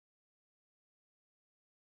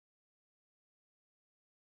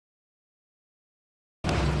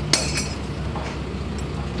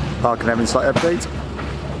Parc Cynefin Site update.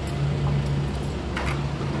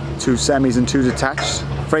 2 semis and 2 detached.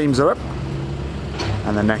 Frames are up,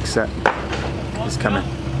 and the next set is coming.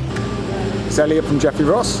 It's Elliott from Jeffrey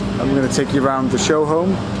Ross. I'm going to take you around the show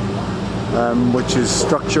home, which is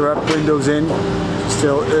structure up, windows in,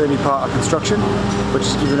 still early part of construction, but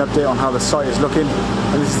just give you an update on how the site is looking.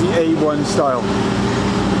 And this is the A1 style.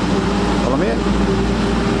 Follow me in.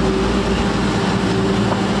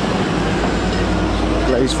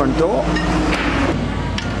 Glazed front door.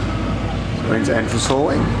 We're into entrance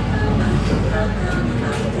hallway.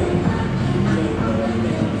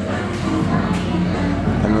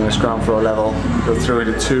 And on this ground floor level, go through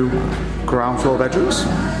into 2 ground floor bedrooms.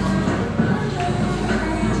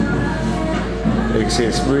 You can see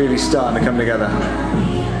it's really starting to come together.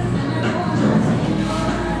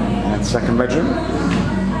 And second bedroom.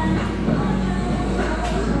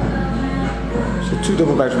 So 2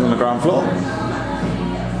 double bedrooms on the ground floor.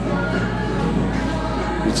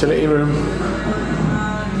 Utility room.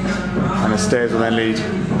 And the stairs will then lead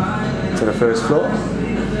to the first floor.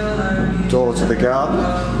 Door to the garden.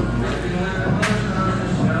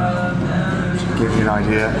 To give you an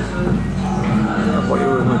idea of what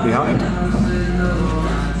your room would be behind.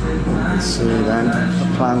 Let's see then, the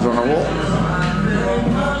plans are on the wall.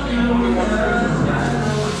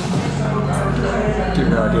 Give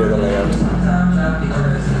you an idea of the layout.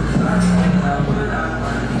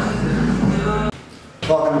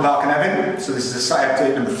 Welcome to Parc Cynefin. So this is a site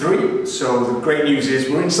update number 3. So the great news is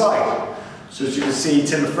we're inside. So as you can see,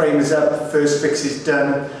 timber frame is up, first fix is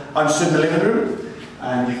done. I'm stood in the living room,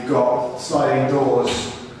 and you've got sliding doors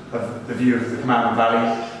of the view of the Command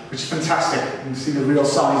Valley, which is fantastic. You can see the real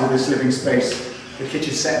size of this living space. The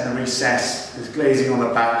kitchen set in the recess, there's glazing on the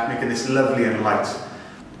back, making this lovely and light.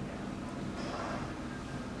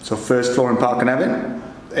 So first floor in Parc Cynefin,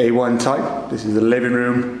 A1 type. This is the living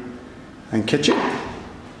room and kitchen.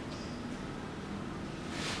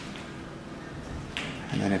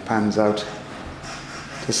 And then it pans out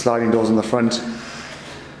to sliding doors on the front,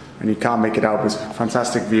 and you can't make it out, but it's a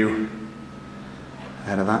fantastic view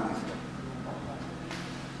ahead of that.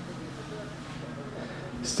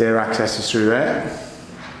 Stair access is through there,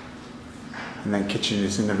 and then kitchen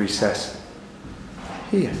is in the recess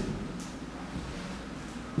here.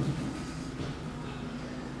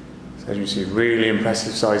 So as you see, really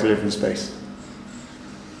impressive sized living space.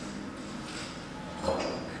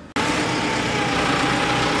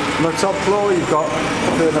 On the top floor you've got a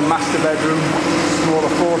further master bedroom, smaller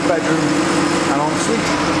 4th bedroom and ensuite.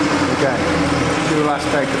 Again, dual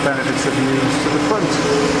aspect, the benefits of views to the front.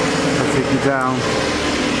 I'll take you down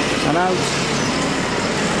and out.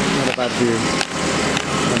 Not a bad view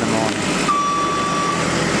in the morning.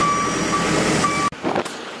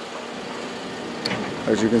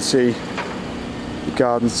 As you can see, the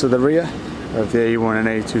gardens to the rear of the A1 and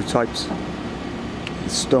A2 types. The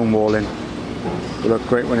stone walling will look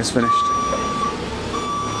great when it's finished.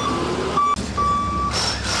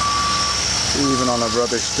 Even on a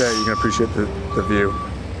rubbish day you can appreciate the view.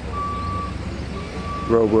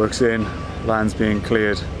 Roadworks in, land's being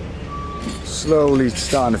cleared. Slowly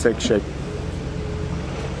starting to take shape.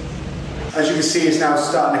 As you can see, it's now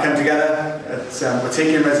starting to come together. We're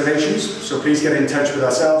taking reservations, so please get in touch with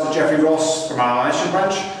ourselves at Jeffrey Ross from our Llanishen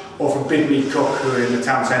branch, or from Big Meat Cook, who are in the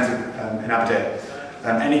town centre in Aberdeen.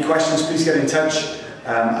 Any questions, please get in touch,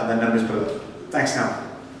 and the numbers below. Thanks now.